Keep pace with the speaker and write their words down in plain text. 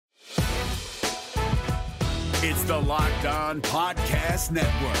It's the Locked On Podcast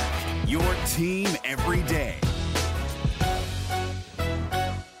Network, your team every day.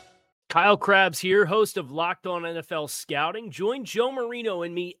 Kyle Krabs here, host of Locked On NFL Scouting. Join Joe Marino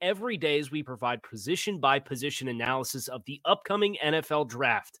and me every day as we provide position-by-position analysis of the upcoming NFL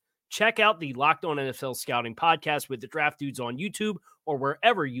Draft. Check out the Locked On NFL Scouting podcast with the Draft Dudes on YouTube or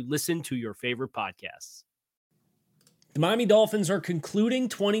wherever you listen to your favorite podcasts. The Miami Dolphins are concluding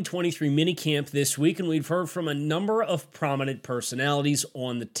 2023 minicamp this week, and we've heard from a number of prominent personalities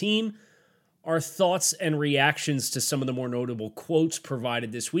on the team. Our thoughts and reactions to some of the more notable quotes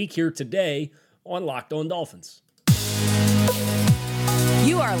provided this week here today on Locked On Dolphins.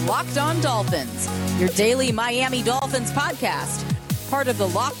 You are Locked On Dolphins, your daily Miami Dolphins podcast, part of the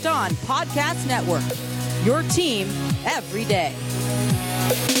Locked On Podcast Network, your team every day.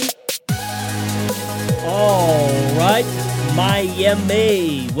 All right,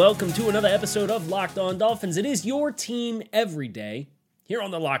 Miami. Welcome to another episode of Locked On Dolphins. It is your team every day here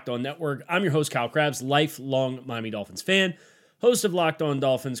on the Locked On Network. I'm your host, Kyle Krabs, lifelong Miami Dolphins fan, host of Locked On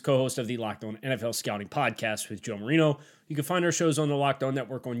Dolphins, co-host of the Locked On NFL Scouting podcast with Joe Marino. You can find our shows on the Locked On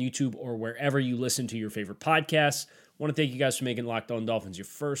Network on YouTube or wherever you listen to your favorite podcasts. I want to thank you guys for making Locked On Dolphins your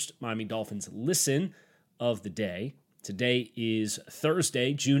first Miami Dolphins listen of the day. Today is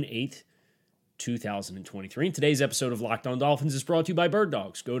Thursday, June 8th, 2023. And today's episode of Locked On Dolphins is brought to you by Bird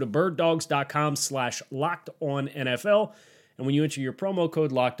Dogs. Go to birddogs.com/LockedOnNFL. And when you enter your promo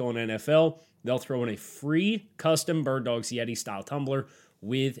code LockedOnNFL, they'll throw in a free custom Bird Dogs Yeti-style tumbler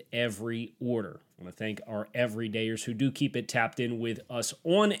with every order. I want to thank our everydayers who do keep it tapped in with us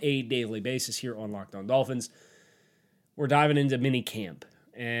on a daily basis here on Locked On Dolphins. We're diving into minicamp,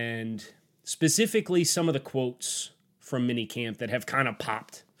 and specifically some of the quotes from minicamp that have kind of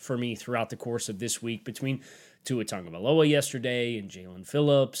popped for me throughout the course of this week between Tua Tagovailoa yesterday and Jaelan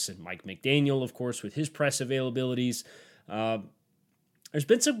Phillips and Mike McDaniel, of course, with his press availabilities. There's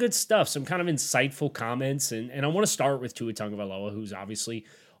been some good stuff, some kind of insightful comments, and I want to start with Tua Tagovailoa, who's obviously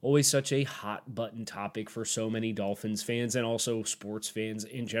always such a hot-button topic for so many Dolphins fans and also sports fans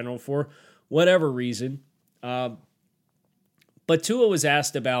in general for whatever reason. But Tua was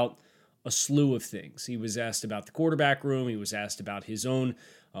asked about a slew of things. He was asked about the quarterback room. He was asked about his own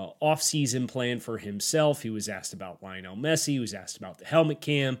offseason plan for himself. He was asked about Lionel Messi. He was asked about the helmet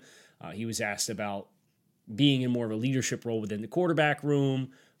cam. He was asked about being in more of a leadership role within the quarterback room,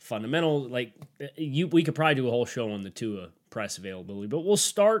 fundamental. We could probably do a whole show on the Tua press availability, but we'll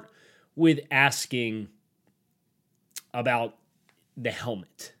start with asking about the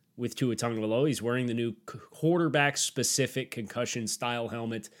helmet with Tua Tagovailoa. He's wearing the new quarterback-specific concussion-style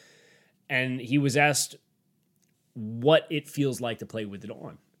helmet, and he was asked what it feels like to play with it on.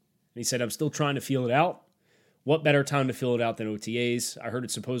 And he said, "I'm still trying to feel it out. What better time to feel it out than OTAs? I heard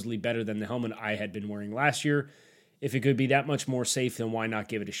it's supposedly better than the helmet I had been wearing last year. If it could be that much more safe, then why not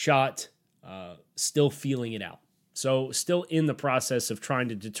give it a shot?" Still feeling it out. So still in the process of trying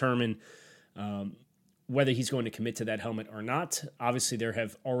to determine whether he's going to commit to that helmet or not. Obviously, there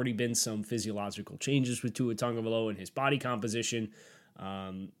have already been some physiological changes with Tua Tagovailoa and his body composition.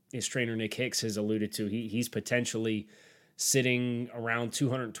 His trainer, Nick Hicks, has alluded to he's potentially sitting around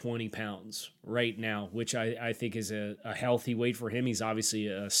 220 pounds right now, which I think is a healthy weight for him. He's obviously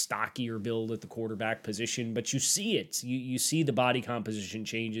a stockier build at the quarterback position, but you see it. You see the body composition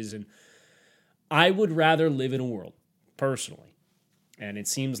changes, and I would rather live in a world, personally, and it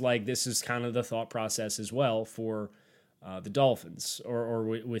seems like this is kind of the thought process as well for the Dolphins or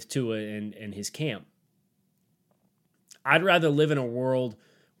with Tua and his camp. I'd rather live in a world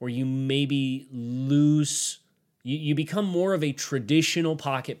where you maybe lose, you become more of a traditional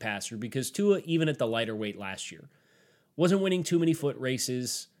pocket passer, because Tua, even at the lighter weight last year, wasn't winning too many foot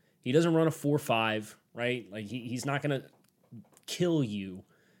races. He doesn't run a 4.5, right? Like he's not going to kill you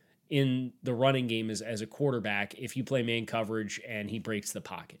in the running game as a quarterback if you play man coverage and he breaks the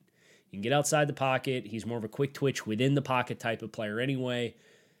pocket. You can get outside the pocket. He's more of a quick twitch within the pocket type of player anyway.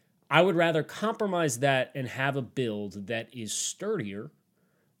 I would rather compromise that and have a build that is sturdier,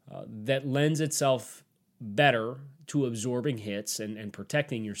 that lends itself better to absorbing hits and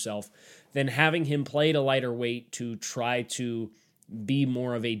protecting yourself, than having him play at a lighter weight to try to be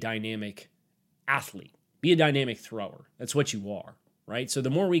more of a dynamic athlete, be a dynamic thrower. That's what you are, right? So the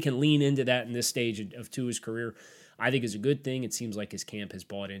more we can lean into that in this stage of Tua's career, I think is a good thing. It seems like his camp has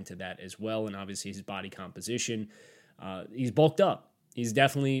bought into that as well, and obviously his body composition. He's bulked up. He's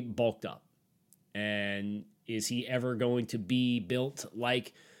definitely bulked up. And is he ever going to be built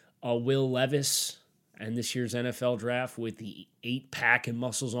like a Will Levis and this year's NFL draft with the 8-pack and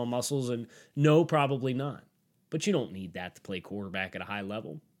muscles on muscles? And no, probably not. But you don't need that to play quarterback at a high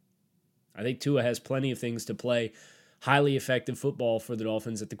level. I think Tua has plenty of things to play highly effective football for the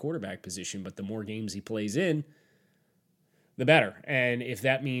Dolphins at the quarterback position, but the more games he plays in, the better. And if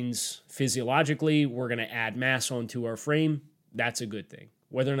that means physiologically we're going to add mass onto our frame, that's a good thing.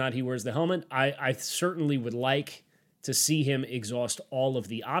 Whether or not he wears the helmet, I certainly would like to see him exhaust all of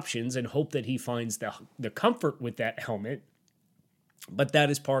the options and hope that he finds the comfort with that helmet. But that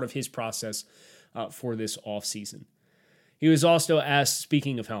is part of his process for this offseason. He was also asked,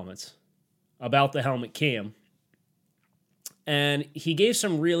 speaking of helmets, about the helmet cam. And he gave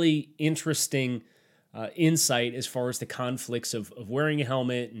some really interesting insight as far as the conflicts of wearing a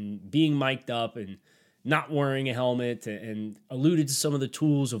helmet and being mic'd up and not wearing a helmet, and alluded to some of the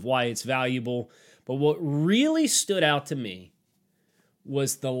tools of why it's valuable. But what really stood out to me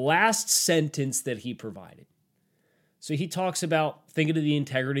was the last sentence that he provided. So he talks about thinking of the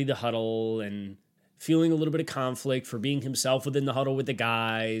integrity of the huddle and feeling a little bit of conflict for being himself within the huddle with the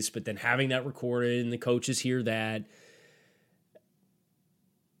guys, but then having that recorded and the coaches hear that.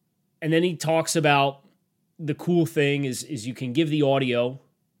 And then he talks about the cool thing is you can give the audio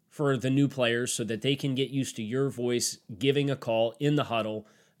for the new players so that they can get used to your voice giving a call in the huddle.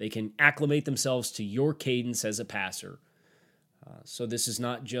 They can acclimate themselves to your cadence as a passer. So this is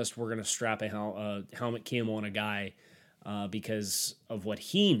not just we're going to strap a helmet cam on a guy because of what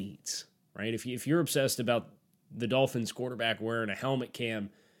he needs, right? If you're obsessed about the Dolphins quarterback wearing a helmet cam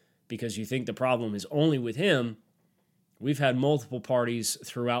because you think the problem is only with him, we've had multiple parties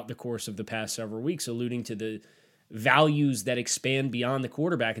throughout the course of the past several weeks alluding to the values that expand beyond the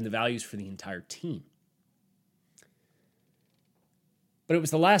quarterback and the values for the entire team. But it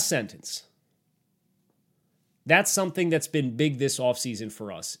was the last sentence. That's something that's been big this offseason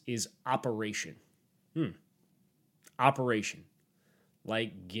for us, is operation. Operation.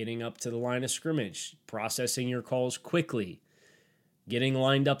 Like getting up to the line of scrimmage, processing your calls quickly, getting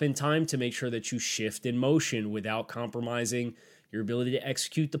lined up in time to make sure that you shift in motion without compromising your ability to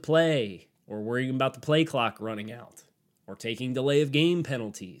execute the play, or worrying about the play clock running out, or taking delay of game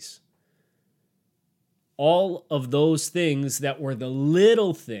penalties. All of those things that were the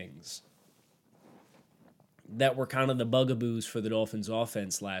little things that were kind of the bugaboos for the Dolphins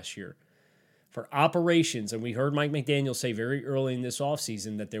offense last year. For operations, and we heard Mike McDaniel say very early in this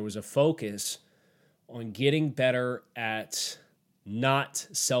offseason that there was a focus on getting better at not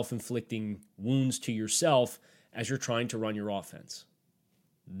self-inflicting wounds to yourself as you're trying to run your offense.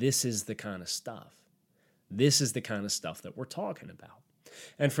 This is the kind of stuff. This is the kind of stuff that we're talking about.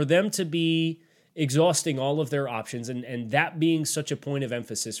 And for them to be exhausting all of their options, and that being such a point of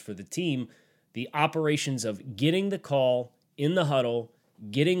emphasis for the team, the operations of getting the call in the huddle,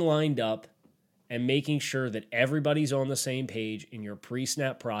 getting lined up, and making sure that everybody's on the same page in your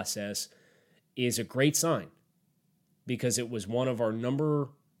pre-snap process is a great sign, because it was one of our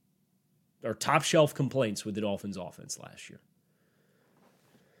top shelf complaints with the Dolphins offense last year.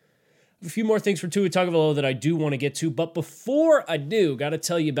 A few more things for Tua Tagovailoa that I do want to get to, but before I do, got to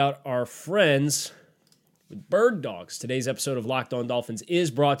tell you about our friends with Bird Dogs. Today's episode of Locked On Dolphins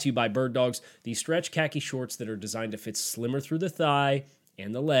is brought to you by Bird Dogs, the stretch khaki shorts that are designed to fit slimmer through the thigh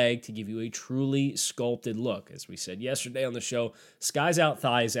and the leg to give you a truly sculpted look. As we said yesterday on the show, skies out,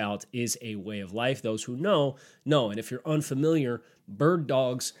 thighs out is a way of life. Those who know. And if you're unfamiliar, Bird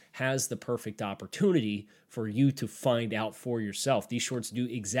Dogs has the perfect opportunity for you to find out for yourself. These shorts do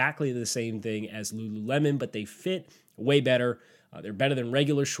exactly the same thing as Lululemon, but they fit way better. They're better than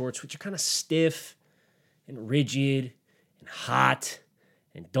regular shorts, which are kind of stiff and rigid and hot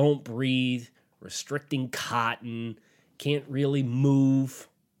and don't breathe, restricting cotton, can't really move.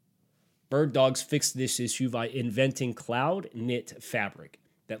 Bird Dogs fixed this issue by inventing cloud knit fabric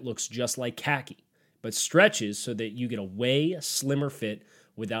that looks just like khaki, but stretches so that you get a way slimmer fit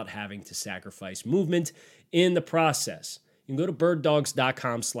without having to sacrifice movement in the process. You can go to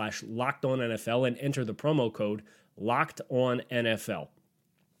birddogs.com/LockedOnNFL and enter the promo code LockedOnNFL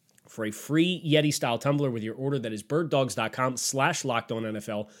for a free Yeti-style tumbler with your order. That is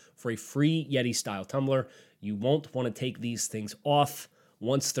birddogs.com/LockedOnNFL for a free Yeti-style tumbler. You won't want to take these things off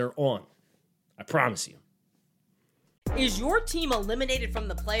once they're on. I promise you. Is your team eliminated from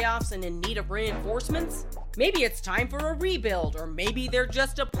the playoffs and in need of reinforcements? Maybe it's time for a rebuild, or maybe they're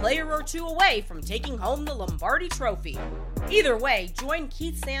just a player or two away from taking home the Lombardi Trophy. Either way, join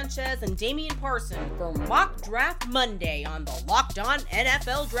Keith Sanchez and Damian Parson for Mock Draft Monday on the Locked On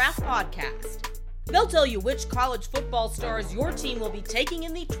NFL Draft Podcast. They'll tell you which college football stars your team will be taking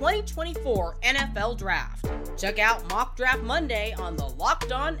in the 2024 NFL Draft. Check out Mock Draft Monday on the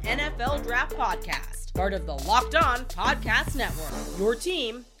Locked On NFL Draft Podcast, part of the Locked On Podcast Network, your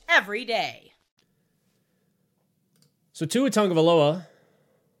team every day. So Tua Tagovailoa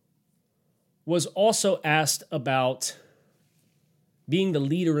was also asked about being the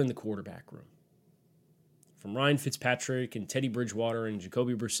leader in the quarterback room. From Ryan Fitzpatrick and Teddy Bridgewater and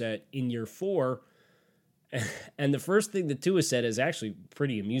Jacoby Brissett in year 4. And the first thing that Tua said is actually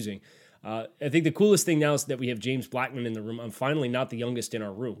pretty amusing. I think the coolest thing now is that we have James Blackman in the room. I'm finally not the youngest in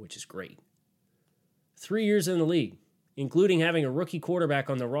our room, which is great. 3 years in the league, including having a rookie quarterback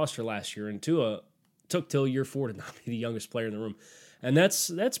on the roster last year, and Tua took till year 4 to not be the youngest player in the room. And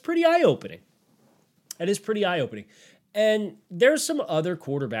that's pretty eye-opening. That is pretty eye-opening. And there's some other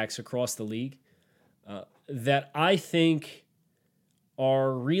quarterbacks across the league that I think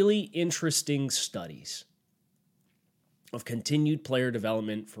are really interesting studies of continued player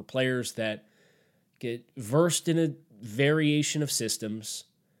development for players that get versed in a variation of systems,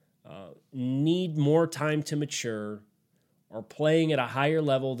 need more time to mature, are playing at a higher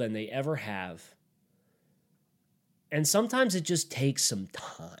level than they ever have. And sometimes it just takes some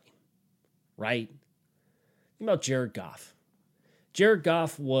time, right? Think about Jared Goff. Jared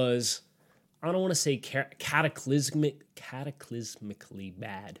Goff was, I don't want to say cataclysmically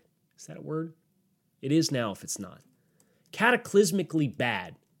bad. Is that a word? It is now if it's not. Cataclysmically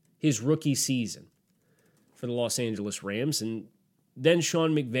bad his rookie season for the Los Angeles Rams. And then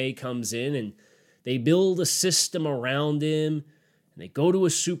Sean McVay comes in and they build a system around him. And they go to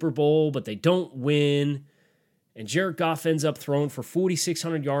a Super Bowl, but they don't win. And Jared Goff ends up throwing for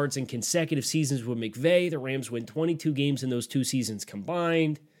 4,600 yards in consecutive seasons with McVay. The Rams win 22 games in those 2 seasons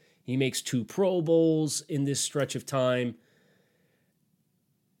combined. He makes 2 Pro Bowls in this stretch of time.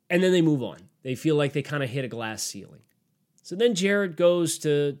 And then they move on. They feel like they kind of hit a glass ceiling. So then Jared goes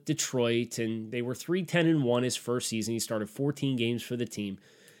to Detroit, and they were 3-10-1 his first season. He started 14 games for the team.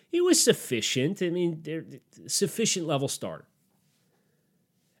 He was sufficient. I mean, they're sufficient level starter.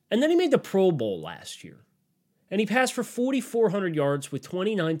 And then he made the Pro Bowl last year. And he passed for 4,400 yards with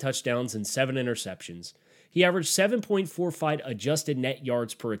 29 touchdowns and 7 interceptions. He averaged 7.45 adjusted net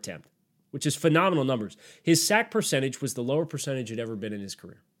yards per attempt, which is phenomenal numbers. His sack percentage was the lower percentage it ever been in his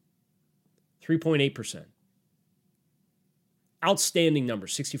career. 3.8%. Outstanding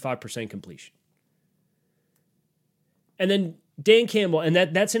numbers, 65% completion. And then Dan Campbell, and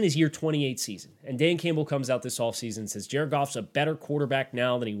that's in his year 28 season. And Dan Campbell comes out this offseason and says, Jared Goff's a better quarterback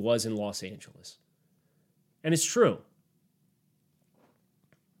now than he was in Los Angeles. And it's true.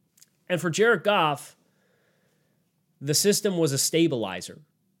 And for Jared Goff, the system was a stabilizer,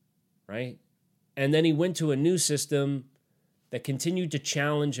 right? And then he went to a new system that continued to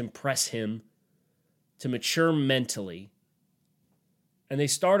challenge and press him to mature mentally. And they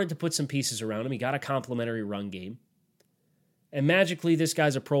started to put some pieces around him. He got a complimentary run game. And magically, this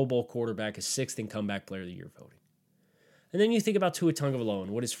guy's a Pro Bowl quarterback, a 6th in Comeback Player of the Year voting. And then you think about Tua Tagovailoa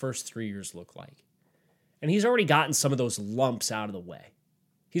and what his first 3 years look like. And he's already gotten some of those lumps out of the way.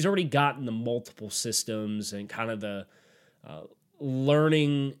 He's already gotten the multiple systems and kind of the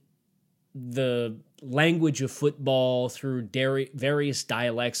learning the language of football through various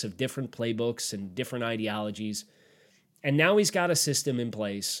dialects of different playbooks and different ideologies. And now he's got a system in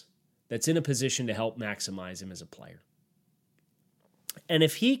place that's in a position to help maximize him as a player. And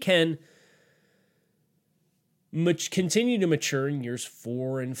if he can continue to mature in years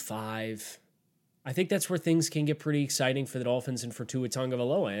 4 and 5, I think that's where things can get pretty exciting for the Dolphins and for Tua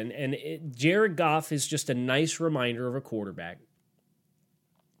Tagovailoa. And Jared Goff is just a nice reminder of a quarterback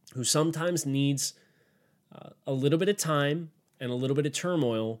who sometimes needs a little bit of time and a little bit of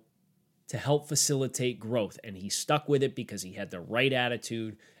turmoil to help facilitate growth. And he stuck with it because he had the right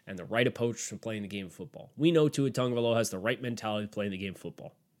attitude and the right approach for playing the game of football. We know Tua Tagovailoa has the right mentality to play the game of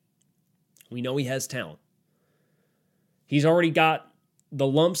football. We know he has talent. He's already got the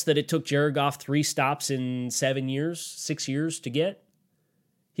lumps that it took Jared Goff 3 stops in 6 years to get.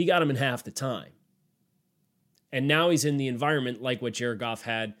 He got them in half the time. And now he's in the environment like what Jared Goff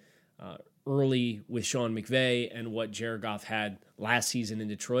had early with Sean McVay and what Jared Goff had last season in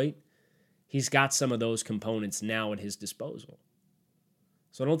Detroit. He's got some of those components now at his disposal.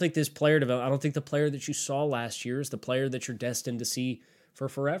 So I don't think the player that you saw last year is the player that you're destined to see for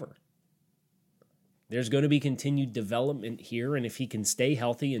forever. There's going to be continued development here, and if he can stay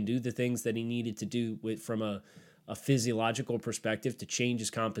healthy and do the things that he needed to do from a physiological perspective to change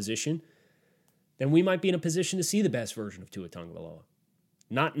his composition, then we might be in a position to see the best version of Tua Tagovailoa.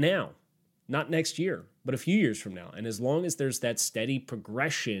 Not now, not next year, but a few years from now. And as long as there's that steady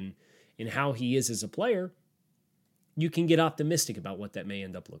progression in how he is as a player, you can get optimistic about what that may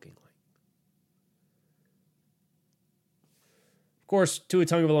end up looking like. Of course, Tua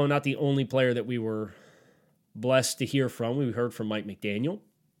Tagovailoa, not the only player that we were blessed to hear from. We heard from Mike McDaniel.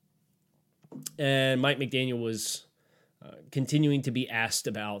 And Mike McDaniel was continuing to be asked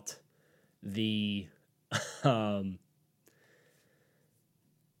about the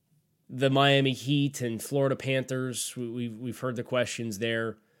Miami Heat and Florida Panthers. We've heard the questions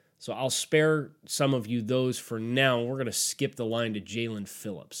there. So I'll spare some of you those for now. We're going to skip the line to Jaelan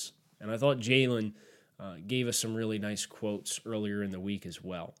Phillips. And I thought Jaelan gave us some really nice quotes earlier in the week as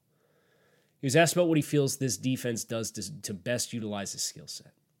well. He was asked about what he feels this defense does to best utilize his skill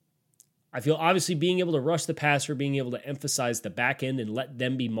set. I feel obviously being able to rush the passer, being able to emphasize the back end and let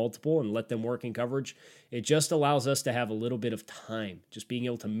them be multiple and let them work in coverage, it just allows us to have a little bit of time. Just being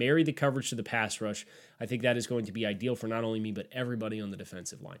able to marry the coverage to the pass rush, I think that is going to be ideal for not only me, but everybody on the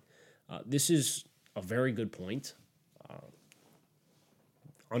defensive line. This is a very good point.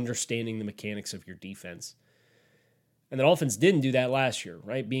 Understanding the mechanics of your defense. And the Dolphins didn't do that last year,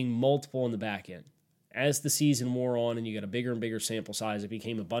 right? Being multiple in the back end. As the season wore on and you got a bigger and bigger sample size, it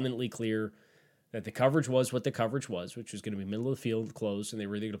became abundantly clear that the coverage was what the coverage was, which was going to be middle of the field, closed, and they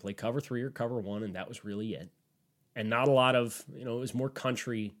were either going to play cover 3 or cover 1, and that was really it. And not a lot of, it was more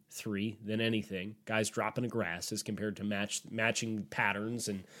country 3 than anything. Guys dropping the grass as compared to matching patterns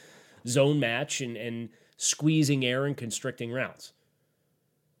and zone match and squeezing air and constricting routes.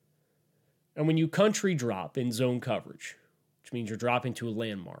 And when you country drop in zone coverage, which means you're dropping to a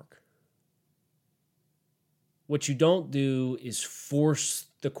landmark, what you don't do is force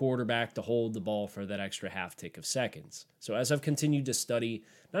the quarterback to hold the ball for that extra half tick of seconds. So as I've continued to study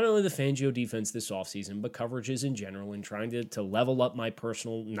not only the Fangio defense this offseason, but coverages in general and trying to level up my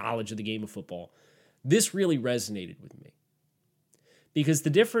personal knowledge of the game of football, this really resonated with me. Because the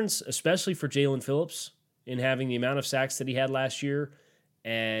difference, especially for Jaelan Phillips, in having the amount of sacks that he had last year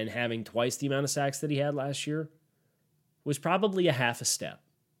and having twice the amount of sacks that he had last year, was probably a half a step.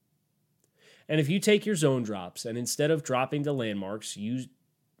 And if you take your zone drops and instead of dropping to landmarks, you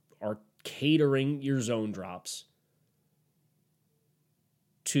are catering your zone drops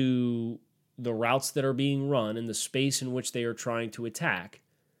to the routes that are being run and the space in which they are trying to attack,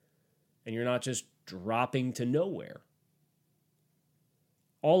 and you're not just dropping to nowhere,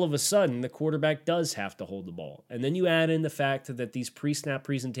 all of a sudden the quarterback does have to hold the ball. And then you add in the fact that these pre-snap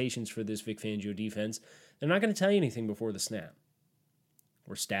presentations for this Vic Fangio defense, they're not going to tell you anything before the snap.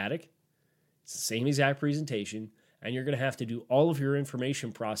 We're static. It's the same exact presentation, and you're going to have to do all of your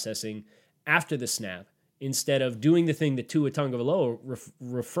information processing after the snap instead of doing the thing that Tua Tagovailoa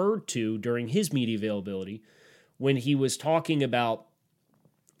referred to during his media availability when he was talking about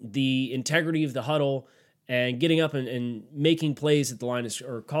the integrity of the huddle and getting up and making plays at the line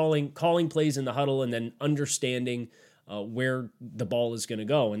or calling plays in the huddle and then understanding where the ball is going to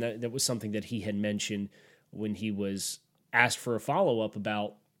go. And that was something that he had mentioned when he was asked for a follow-up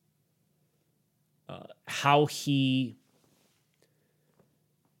about how he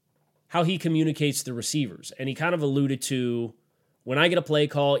communicates the receivers. And he kind of alluded to, when I get a play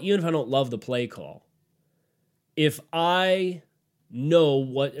call, even if I don't love the play call, if I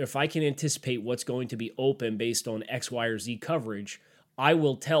can anticipate what's going to be open based on X, Y, or Z coverage, I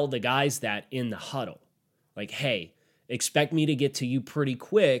will tell the guys that in the huddle. Like, hey, expect me to get to you pretty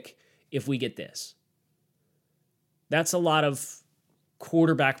quick if we get this. That's a lot of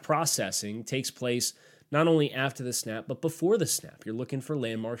quarterback processing takes place not only after the snap, but before the snap. You're looking for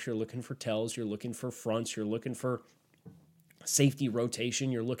landmarks, you're looking for tells, you're looking for fronts, you're looking for safety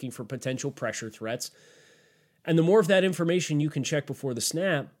rotation, you're looking for potential pressure threats. And the more of that information you can check before the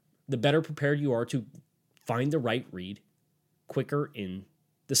snap, the better prepared you are to find the right read quicker in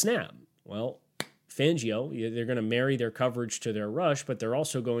the snap. Well, Fangio, they're going to marry their coverage to their rush, but they're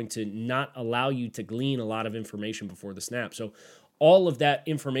also going to not allow you to glean a lot of information before the snap. So all of that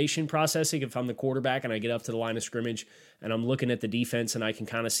information processing, if I'm the quarterback and I get up to the line of scrimmage and I'm looking at the defense and I can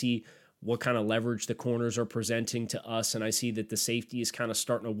kind of see what kind of leverage the corners are presenting to us, and I see that the safety is kind of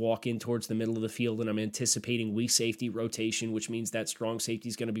starting to walk in towards the middle of the field, and I'm anticipating weak safety rotation, which means that strong safety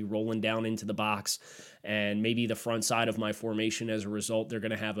is going to be rolling down into the box, and maybe the front side of my formation, as a result, they're going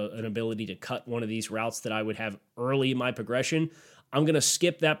to have an ability to cut one of these routes that I would have early in my progression. I'm going to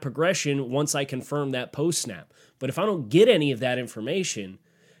skip that progression once I confirm that post snap. But if I don't get any of that information,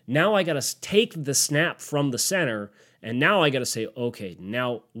 now I got to take the snap from the center, and now I got to say, okay,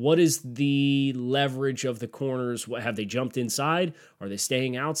 now what is the leverage of the corners? What, have they jumped inside? Are they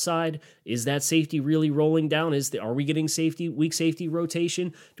staying outside? Is that safety really rolling down? Are we getting weak safety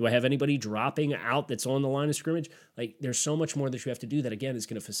rotation? Do I have anybody dropping out that's on the line of scrimmage? Like, there's so much more that you have to do that, again, is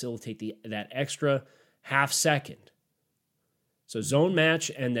going to facilitate that extra half second. So zone match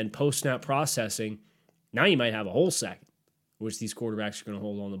and then post-snap processing, now you might have a whole second, which these quarterbacks are going to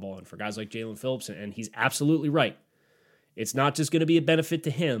hold on the ball. And for guys like Jaelan Phillips, and he's absolutely right, it's not just going to be a benefit to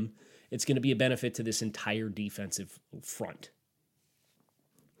him, it's going to be a benefit to this entire defensive front.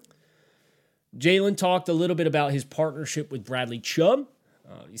 Jaelan talked a little bit about his partnership with Bradley Chubb.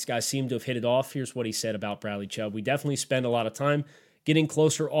 These guys seem to have hit it off. Here's what he said about Bradley Chubb. We definitely spend a lot of time getting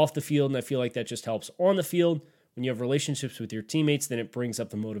closer off the field, and I feel like that just helps on the field. When you have relationships with your teammates, then it brings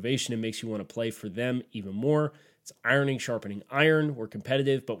up the motivation and makes you want to play for them even more. It's ironing, sharpening iron. We're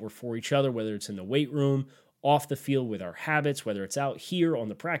competitive, but we're for each other, whether it's in the weight room, off the field with our habits, whether it's out here on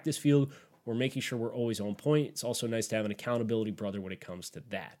the practice field, we're making sure we're always on point. It's also nice to have an accountability brother when it comes to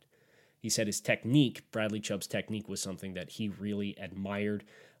that. He said his technique, Bradley Chubb's technique, was something that he really admired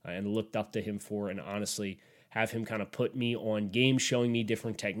and looked up to him for, and honestly have him kind of put me on game, showing me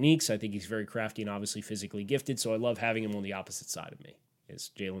different techniques. I think he's very crafty and obviously physically gifted, so I love having him on the opposite side of me, is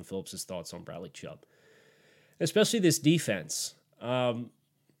Jaelan Phillips' thoughts on Bradley Chubb. Especially this defense.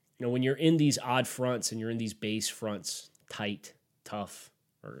 When you're in these odd fronts and you're in these base fronts, tight, tough,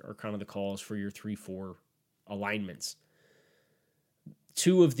 are kind of the calls for your 3-4 alignments.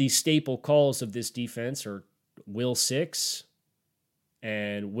 Two of the staple calls of this defense are Will 6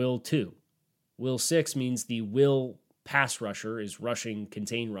 and Will 2. Will 6 means the Will pass rusher is rushing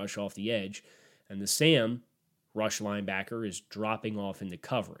contain rush off the edge, and the Sam rush linebacker is dropping off into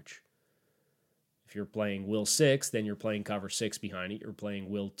coverage. If you're playing Will 6, then you're playing cover 6 behind it. You're playing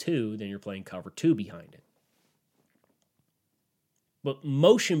Will 2, then you're playing cover 2 behind it. But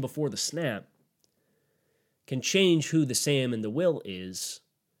motion before the snap can change who the Sam and the Will is.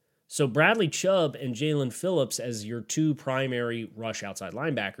 So Bradley Chubb and Jaelan Phillips as your two primary rush outside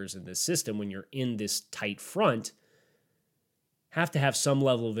linebackers in this system when you're in this tight front have to have some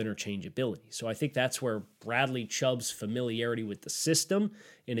level of interchangeability. So I think that's where Bradley Chubb's familiarity with the system,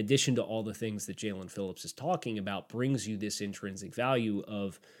 in addition to all the things that Jaelan Phillips is talking about, brings you this intrinsic value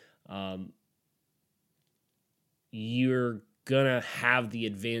of you're going to have the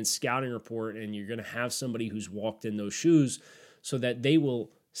advanced scouting report and you're going to have somebody who's walked in those shoes so that they will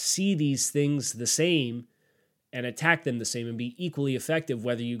see these things the same and attack them the same and be equally effective,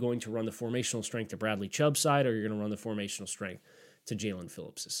 whether you're going to run the formational strength to Bradley Chubb's side or you're going to run the formational strength to Jaelan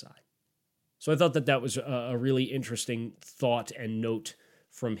Phillips' side. So I thought that was a really interesting thought and note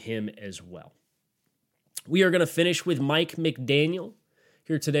from him as well. We are going to finish with Mike McDaniel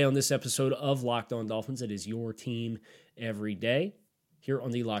here today on this episode of Locked On Dolphins. It is your team every day here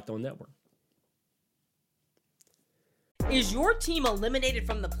on the Locked On Network. Is your team eliminated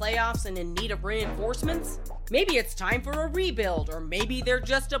from the playoffs and in need of reinforcements? Maybe it's time for a rebuild, or maybe they're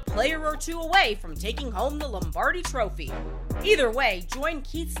just a player or two away from taking home the Lombardi Trophy. Either way, join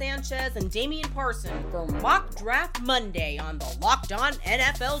Keith Sanchez and Damian Parson for Mock Draft Monday on the Locked On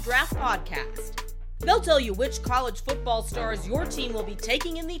NFL Draft Podcast. They'll tell you which college football stars your team will be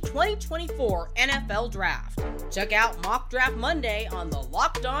taking in the 2024 NFL Draft. Check out Mock Draft Monday on the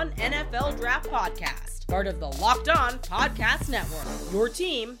Locked On NFL Draft Podcast, part of the Locked On Podcast Network, your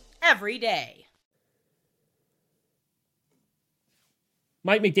team every day.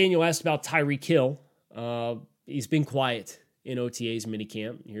 Mike McDaniel asked about Tyreek Hill. He's been quiet in OTA's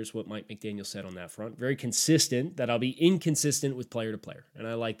minicamp. Here's what Mike McDaniel said on that front. Very consistent, that I'll be inconsistent with player to player. And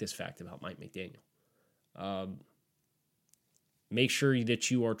I like this fact about Mike McDaniel. Make sure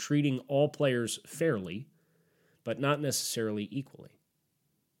that you are treating all players fairly, but not necessarily equally.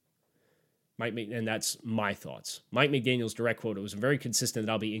 And that's my thoughts. Mike McDaniel's direct quote, it was very consistent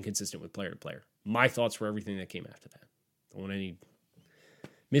that I'll be inconsistent with player to player. My thoughts were everything that came after that. Don't want any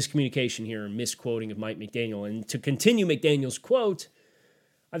miscommunication here and misquoting of Mike McDaniel. And to continue McDaniel's quote,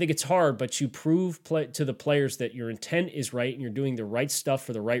 I think it's hard, but you prove to the players that your intent is right and you're doing the right stuff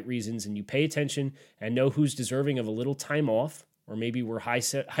for the right reasons, and you pay attention and know who's deserving of a little time off, or maybe we're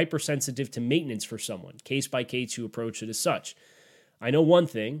hypersensitive to maintenance for someone. Case by case, you approach it as such. I know one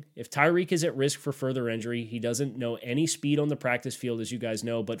thing. If Tyreek is at risk for further injury, he doesn't know any speed on the practice field, as you guys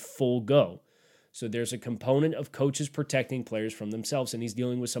know, but full go. So there's a component of coaches protecting players from themselves, and he's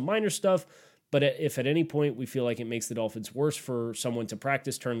dealing with some minor stuff. But if at any point we feel like it makes the Dolphins worse for someone to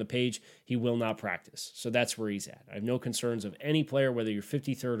practice, turn the page, he will not practice. So that's where he's at. I have no concerns of any player, whether you're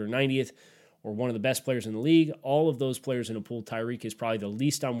 53rd or 90th or one of the best players in the league. All of those players in a pool, Tyreek is probably the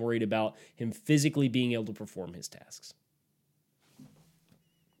least I'm worried about him physically being able to perform his tasks.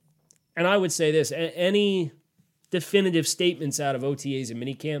 And I would say this, any definitive statements out of OTAs and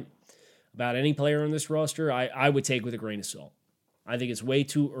minicamp about any player on this roster, I would take with a grain of salt. I think it's way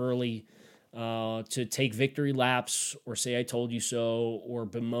too early to take victory laps or say I told you so or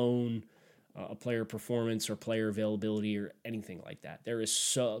bemoan a player performance or player availability or anything like that. There's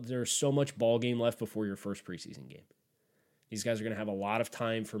so much ball game left before your first preseason game. These guys are going to have a lot of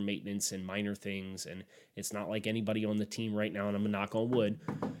time for maintenance and minor things, and it's not like anybody on the team right now, and I'm going to knock on wood,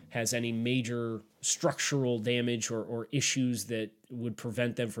 has any major structural damage or issues that would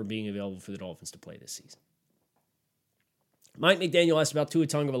prevent them from being available for the Dolphins to play this season. Mike McDaniel asked about Tua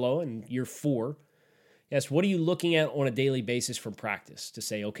Tagovailoa in year 4. Yes, what are you looking at on a daily basis from practice to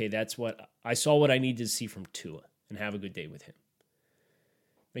say, okay, that's what I saw what I needed to see from Tua, and have a good day with him?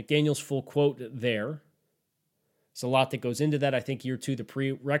 McDaniel's full quote there. There's a lot that goes into that. I think year 2, the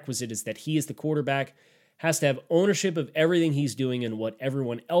prerequisite is that he is the quarterback, has to have ownership of everything he's doing and what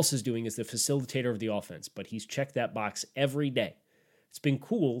everyone else is doing as the facilitator of the offense. But he's checked that box every day. It's been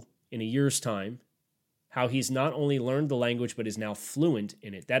cool in a year's time how he's not only learned the language, but is now fluent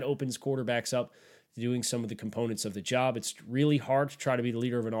in it. That opens quarterbacks up to doing some of the components of the job. It's really hard to try to be the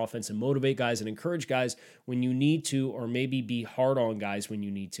leader of an offense and motivate guys and encourage guys when you need to, or maybe be hard on guys when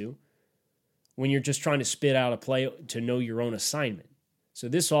you need to, when you're just trying to spit out a play to know your own assignment. So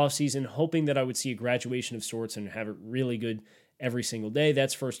this offseason, hoping that I would see a graduation of sorts and have it really good every single day.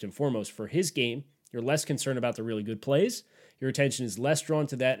 That's first and foremost. For his game, you're less concerned about the really good plays. Your attention is less drawn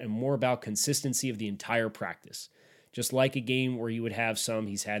to that and more about consistency of the entire practice. Just like a game where you would have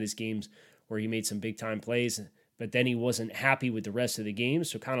he's had his games where he made some big-time plays, but then he wasn't happy with the rest of the game.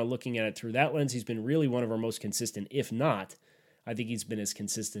 So kind of looking at it through that lens, he's been really one of our most consistent, if not, I think he's been as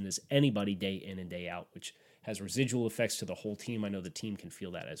consistent as anybody day in and day out, which has residual effects to the whole team. I know the team can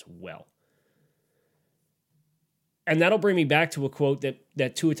feel that as well. And that'll bring me back to a quote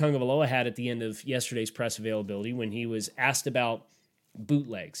that Tua Tagovailoa had at the end of yesterday's press availability when he was asked about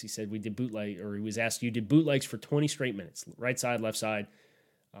bootlegs. He said, he was asked, you did bootlegs for 20 straight minutes, right side, left side.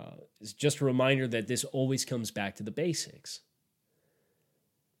 It's just a reminder that this always comes back to the basics.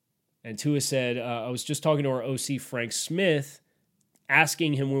 And Tua said, I was just talking to our OC, Frank Smith,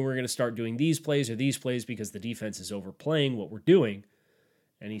 asking him when we're going to start doing these plays because the defense is overplaying what we're doing.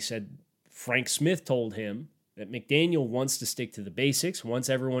 And he said Frank Smith told him that McDaniel wants to stick to the basics. Once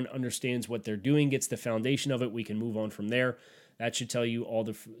everyone understands what they're doing, gets the foundation of it, we can move on from there. That should tell you all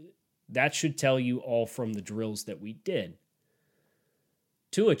from the drills that we did.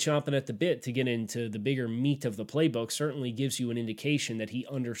 Tua chomping at the bit to get into the bigger meat of the playbook certainly gives you an indication that he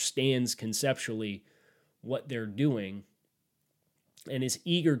understands conceptually what they're doing and is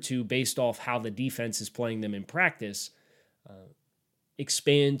eager to, based off how the defense is playing them in practice,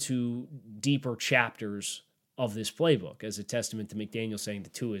 expand to deeper chapters of this playbook, as a testament to McDaniel saying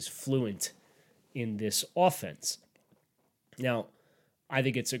that Tua is fluent in this offense. Now, I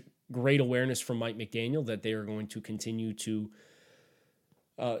think it's a great awareness from Mike McDaniel that they are going to continue to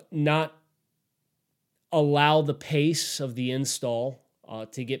not allow the pace of the install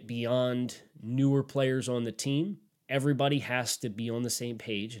to get beyond newer players on the team. Everybody has to be on the same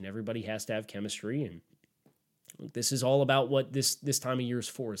page, and everybody has to have chemistry. And this is all about what this time of year is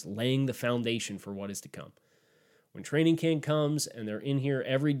for, is laying the foundation for what is to come. When training camp comes and they're in here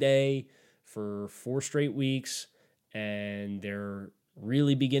every day for 4 straight weeks and they're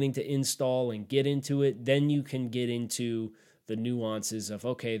really beginning to install and get into it, then you can get into the nuances of,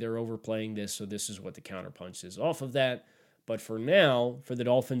 okay, they're overplaying this, so this is what the counterpunch is off of that. But for now, for the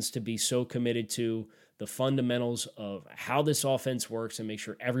Dolphins to be so committed to the fundamentals of how this offense works and make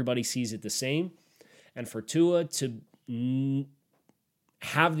sure everybody sees it the same, and for Tua to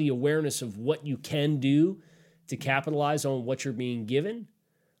have the awareness of what you can do to capitalize on what you're being given,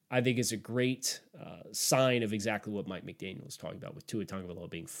 I think is a great sign of exactly what Mike McDaniel is talking about with Tua Tagovailoa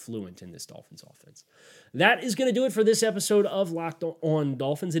being fluent in this Dolphins offense. That is going to do it for this episode of Locked On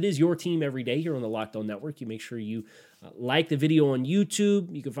Dolphins. It is your team every day here on the Locked On Network. You make sure you like the video on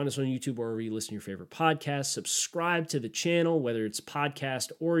YouTube. You can find us on YouTube wherever you listen to your favorite podcasts. Subscribe to the channel, whether it's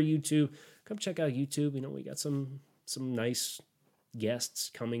podcast or YouTube. Come check out YouTube. You know, we got some nice guests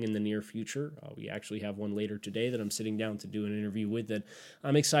coming in the near future. We actually have one later today that I'm sitting down to do an interview with that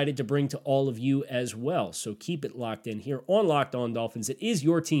I'm excited to bring to all of you as well. So keep it locked in here on Locked On Dolphins. It is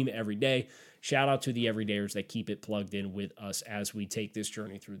your team every day. Shout out to the everydayers that keep it plugged in with us as we take this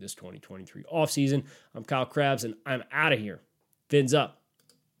journey through this 2023 offseason. I'm Kyle Krabs, and I'm out of here. Fins up.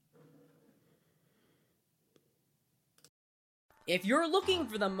 If you're looking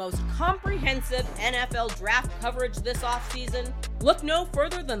for the most comprehensive NFL draft coverage this offseason, look no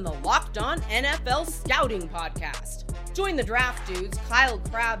further than the Locked On NFL Scouting Podcast. Join the draft dudes, Kyle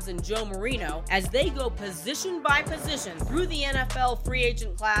Krabs and Joe Marino, as they go position by position through the NFL free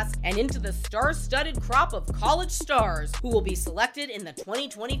agent class and into the star-studded crop of college stars who will be selected in the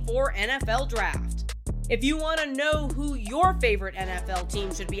 2024 NFL Draft. If you want to know who your favorite NFL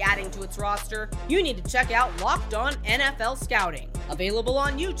team should be adding to its roster, you need to check out Locked On NFL Scouting, available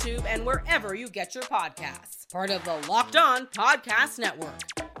on YouTube and wherever you get your podcasts. Part of the Locked On Podcast Network,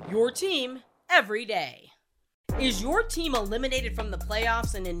 your team every day. Is your team eliminated from the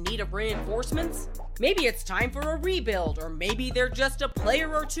playoffs and in need of reinforcements? Maybe it's time for a rebuild, or maybe they're just a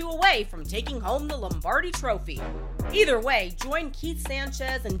player or two away from taking home the Lombardi Trophy. Either way, join Keith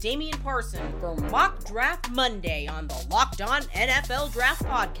Sanchez and Damian Parson for Mock Draft Monday on the Locked On NFL Draft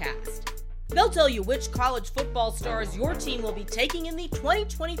Podcast. They'll tell you which college football stars your team will be taking in the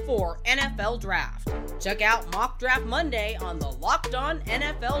 2024 NFL Draft. Check out Mock Draft Monday on the Locked On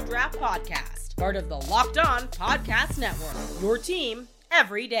NFL Draft Podcast, part of the Locked On Podcast Network, your team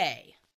every day.